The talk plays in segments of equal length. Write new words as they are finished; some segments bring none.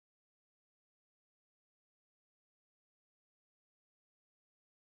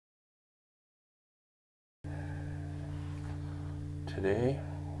Today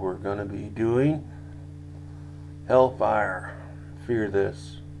we're going to be doing Hellfire, Fear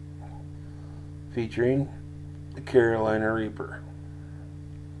This, featuring the Carolina Reaper.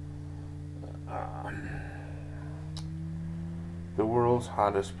 The world's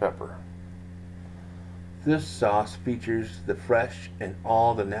hottest pepper. This sauce features the fresh and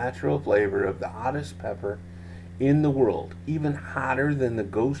all the natural flavor of the hottest pepper in the world, even hotter than the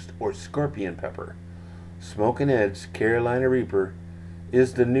ghost or scorpion pepper. Smokin' Ed's Carolina Reaper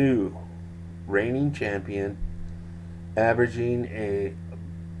is the new reigning champion, averaging a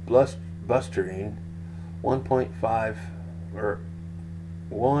blustering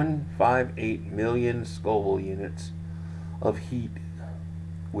 158 million Scoville units of heat,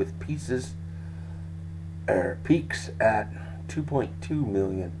 with peaks at 2.2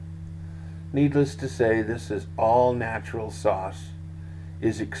 million. Needless to say, this is all natural sauce,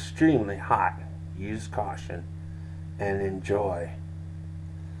 is extremely hot. Use caution and enjoy.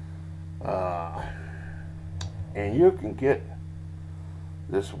 And you can get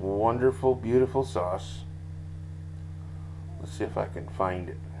this wonderful, beautiful sauce. Let's see if I can find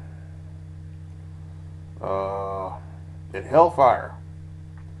it. At Helllfire.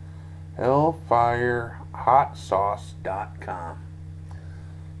 HellfireHotSauce.com.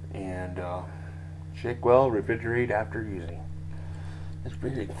 And shake well, refrigerate after using. It's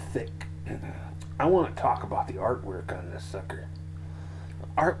pretty thick. I want to talk about the artwork on this sucker. The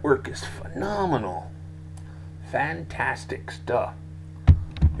artwork is phenomenal. Fantastic stuff.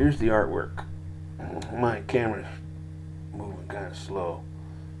 Here's the artwork. My camera's moving kind of slow.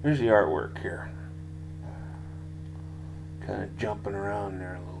 Here's the artwork here. Kind of jumping around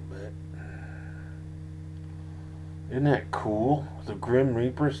there a little bit. Isn't that cool? The Grim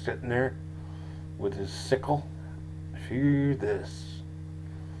Reaper sitting there with his sickle. Fear this.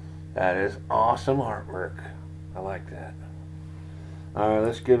 That is awesome artwork. I like that. Alright,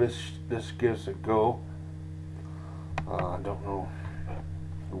 let's give this a go. I don't know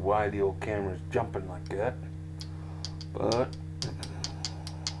why the old camera's jumping like that, but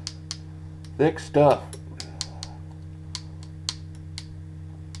thick stuff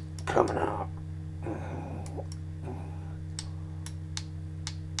coming out.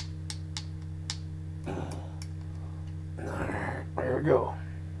 Alright, there we go.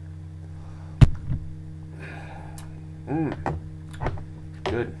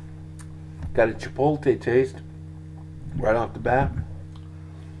 Good. Got a chipotle taste right off the bat.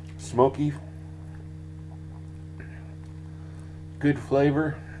 Smoky. Good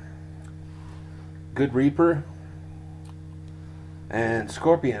flavor. Good Reaper. And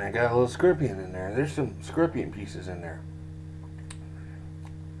scorpion. I got a little scorpion in there. There's some scorpion pieces in there.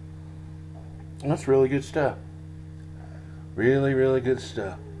 That's really good stuff. Really, really good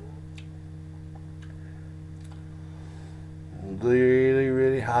stuff. Really,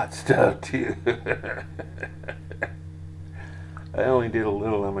 really hot stuff too. I only did a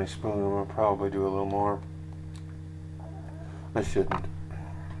little on my spoon. I'm gonna probably do a little more. I shouldn't.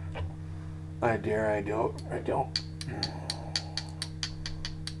 I dare. I don't.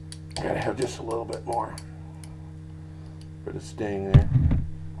 Gotta have just a little bit more for the sting there.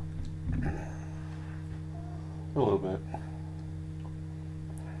 A little bit.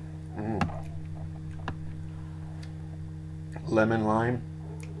 Lemon lime.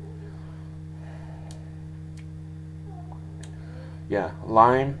 Yeah,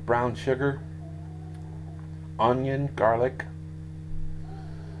 lime, brown sugar, onion, garlic,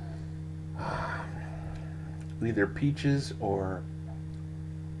 either peaches or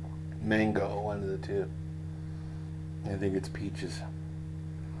mango, one of the two. I think it's peaches.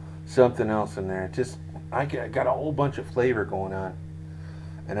 Something else in there. Just I got a whole bunch of flavor going on,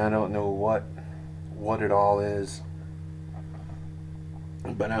 and I don't know what it all is.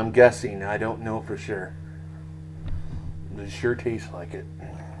 But I'm guessing. I don't know for sure. It sure tastes like it.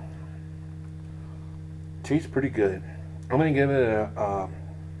 Tastes pretty good. I'm gonna give it a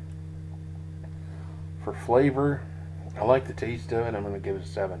for flavor. I like the taste of it. I'm gonna give it a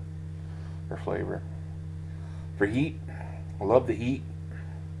 7 for flavor. For heat, I love the heat.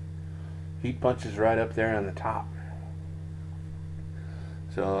 Heat punches right up there on the top.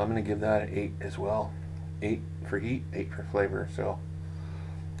 So I'm gonna give that an 8 as well. 8 for heat, 8 for flavor. So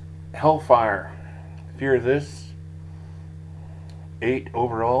Hellfire, Fear This, 8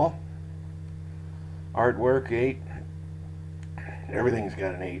 overall. Artwork 8. Everything's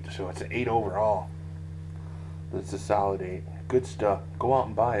got an 8, so it's an 8 overall. That's a solid 8. Good stuff. Go out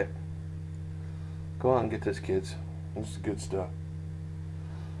and buy it. Go out and get this, kids. This is good stuff.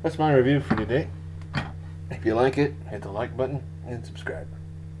 That's my review for today. If you like it, hit the like button and subscribe.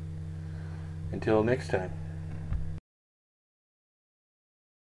 Until next time.